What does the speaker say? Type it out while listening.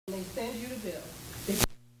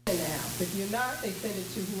If you're not, they send it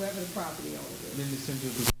to whoever the property owner is. Then they send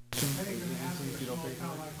you a if you don't pay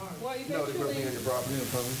for it. Well, No, they put a lien on your property.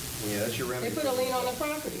 Yeah, that's your remedy. They put a lien on the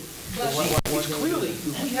property. But It's clearly,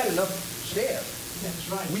 if we had enough staff,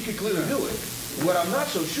 That's right. we could clearly do it. What I'm not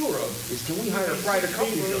so sure of is, can we hire a private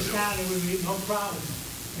company to do it? It would be no problem.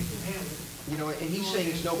 They can handle it. You know, and he's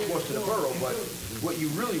saying it's no cost to the borough, but what you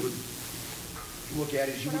really would look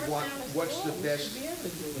at is you would want, what's the best,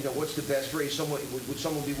 you know, what's the best rate? Would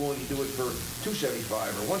someone be willing to do it for $275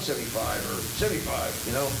 or $175 or $75,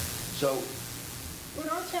 you know? So,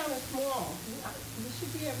 but our town is small. We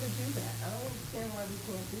should be able to do that. I don't understand why we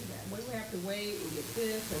can't do that. We would have to wait and get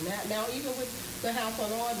this and that. Now, even with the house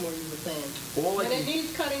on Ardmore, you were saying. And it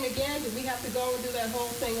needs cutting again. Do we have to go and do that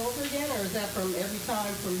whole thing over again, or is that from every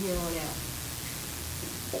time from here on out?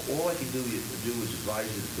 all I can do is advise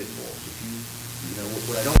you the pitfalls. If you know,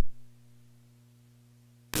 what I don't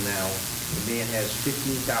now, the man has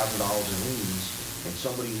 $15,000 in liens, and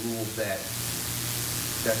somebody rules that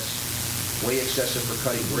that's way excessive for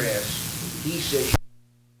cutting grass. He says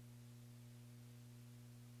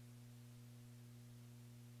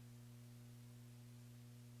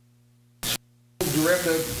direct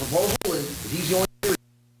a proposal, and if he's the only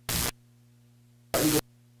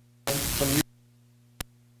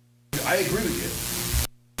I agree with you.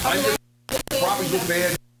 I agree. Properties look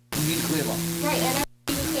bad. We need to clean them up. Right, and I'm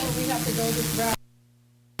not even saying we have to go this route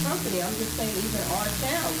company. I'm just saying even our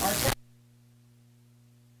town.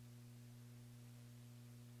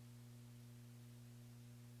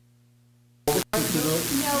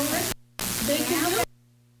 They can do it.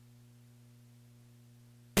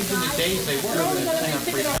 The days they work,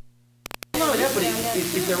 No, yeah, but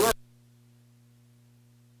if they're right.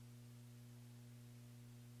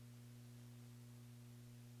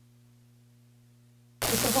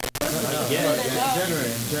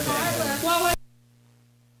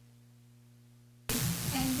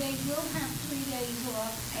 And they will have 3 days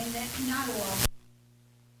off, and that's not off.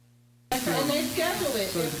 And they schedule it.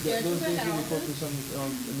 So those days really focus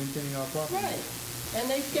on maintaining our property. Right. And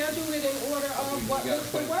they schedule it in order of what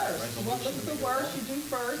looks the worst. What looks the worst, you do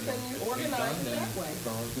first, and you organize it that way.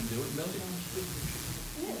 Boroughs can do it, Well,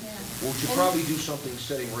 we should probably do something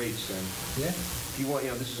setting rates then. Yeah. If you want,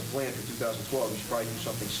 you know, this is a plan for 2012, we should probably do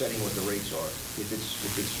something setting what the rates are. If it's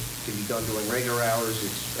can be done during regular hours,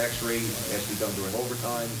 it's X rate, it has to be done during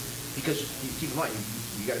overtime. Because keep in mind,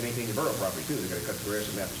 you got to maintain the borough property too. They got to cut the grass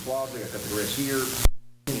at Mathis Plaza, they got to cut the grass here.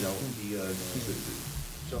 You know,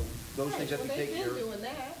 so those things have to take care of. They've been doing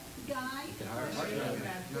that. Guy, You can hire a question. partner.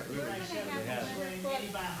 We're gonna have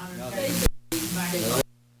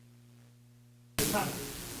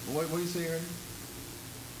What do you say, Ernie?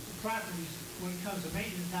 The properties, when it comes to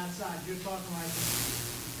maintenance outside, you're talking like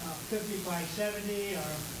 50 by 70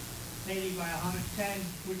 or 80 by 110,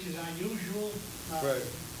 which is unusual. Right.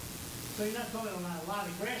 So you're not talking about a lot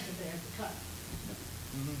of grass that they have to cut.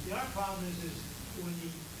 The other problem is when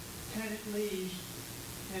the tenant leaves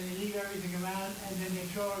and they leave everything around and then they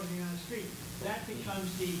throw everything on the street. That becomes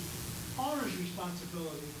the owner's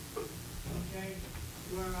responsibility. Okay?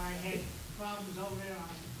 Where I had problems over there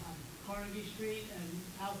on Carnegie Street and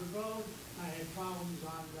Albert Road. I had problems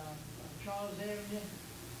on Charles Avenue.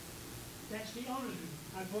 That's the owner's.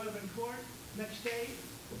 I brought it in court. Next day,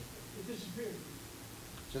 it disappeared.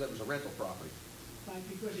 So that was a rental property. Like,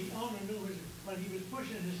 because the owner knew but he was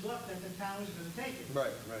pushing his luck that the town was going to take it.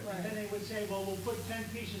 Right. And then they would say, well, we'll put 10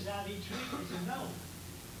 pieces out each week. I said, no.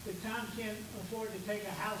 The town can't afford to take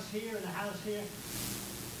a house here and a house here.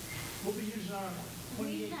 We'll be using our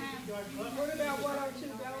 28-yard truck. What about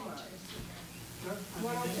 102 Belmont? Sure.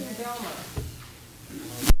 102 Belmont.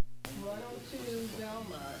 102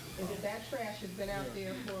 Belmont. That trash has been out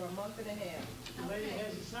there for a month and a half. The lady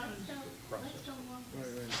has a sign. Let's go on.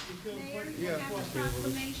 Right. Mayor, you have a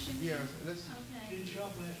proclamation? Yeah, let's Didn't show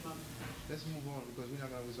up last month. move on because we're not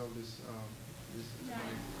gonna resolve this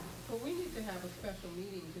tonight. But we need to have a special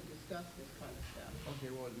meeting to discuss this kind of stuff. Okay,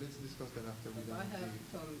 well, let's discuss that after we're I done with have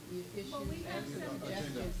the. some issues Well, we have and some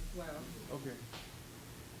suggestions as well. Okay.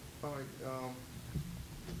 All right,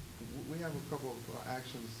 we have a couple of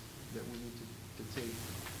actions that we need to take.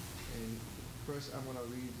 And first, I'm gonna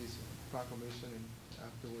read this proclamation and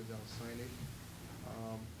afterwards I'll sign it.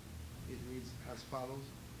 It reads as follows.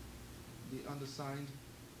 The undersigned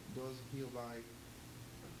does hereby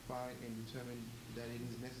find and determine that it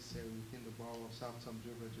is necessary within the Borough of South Tom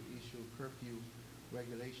River to issue curfew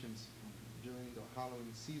regulations during the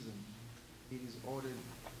Halloween season. It is ordered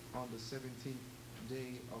on the 17th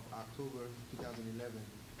day of October 2011.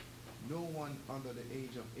 No one under the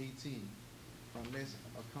age of 18, unless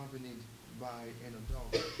accompanied by an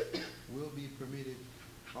adult, will be permitted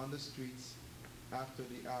on on the streets after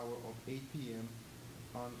the hour of 8 p.m.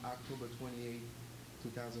 on October 28,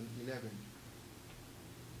 2011.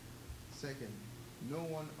 Second, no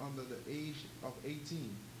one under the age of 18,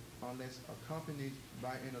 unless accompanied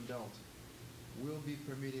by an adult, will be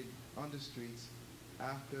permitted on the streets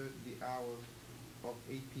after the hour of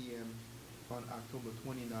 8 p.m. on October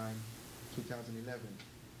 29, 2011.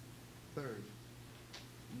 Third,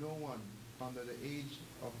 no one under the age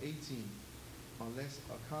of 18, unless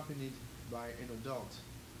accompanied by an adult,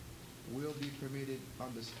 will be permitted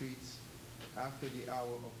on the streets after the hour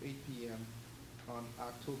of 8 p.m. on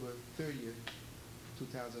October 30th,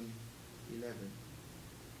 2011.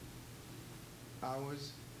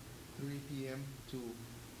 Hours 3 p.m. to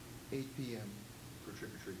 8 p.m. For trick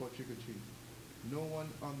or treat. for trick or treat. No one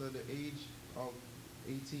under the age of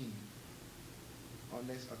 18,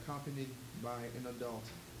 unless accompanied by an adult,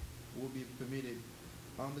 will be permitted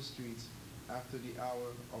on the streets after the hour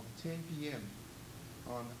of 10 p.m.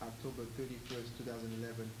 on October 31st,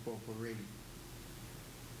 2011 for parade.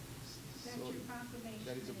 That's your proclamation.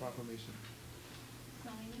 That is a today. proclamation.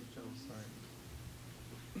 Sign it, So, please. sorry.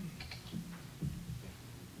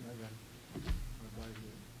 I got it. I'll buy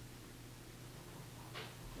it.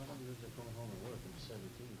 Not only is it going home and work, it's 17.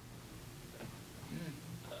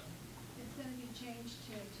 It's gonna be changed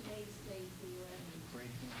to today's date, the 11th.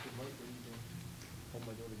 Great, thank you. What are you doing? Hope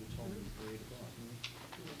my daughter gets home before 8 o'clock.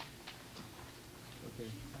 Okay.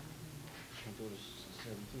 My daughter's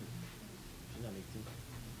 17. She's not 18.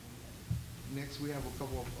 Next, we have a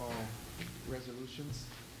couple of resolutions,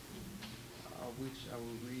 which I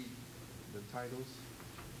will read the titles,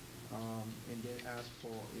 and then ask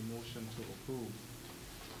for a motion to approve.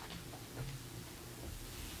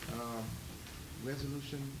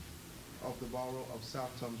 Resolution of the Borough of South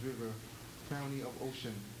Thames River, County of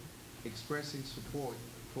Ocean, expressing support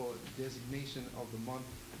for designation of the month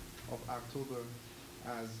of October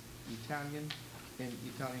as Italian and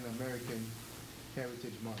Italian American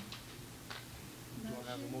Heritage Month. Do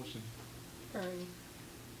I have a motion? Kearney.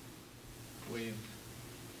 Williams.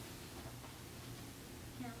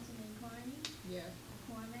 Councilman Carney, Yes.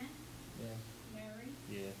 McCormack, Yeah. Mary,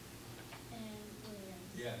 Yeah. and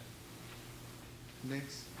Williams. Yes.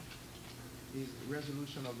 Next is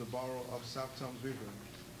resolution of the Borough of South Thames River,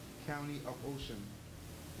 County of Ocean,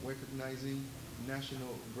 recognizing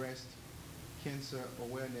National Breast Cancer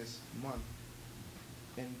Awareness Month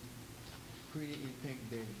and Pretty in Pink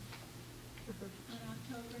Day. On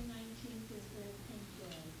October 19th is the Pink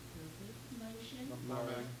Day. Motion,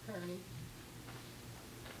 Murray. Kearney.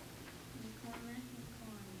 McCormack and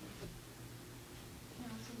Carney.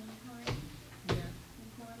 Councilman Carney, Yes.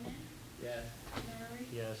 McCormack, Yes. Mary,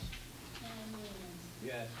 Yes. and Williams.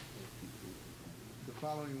 Yes. The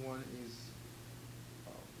following one is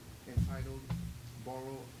entitled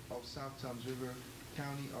Borough of South Thames River,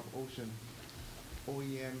 County of Ocean,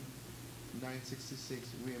 OEM 966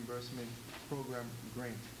 Reimbursement Program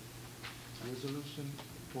Grant. Resolution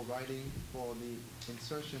providing for the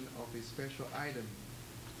insertion of a special item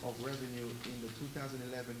of revenue in the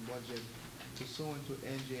 2011 budget pursuant to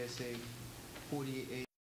NJSA 48A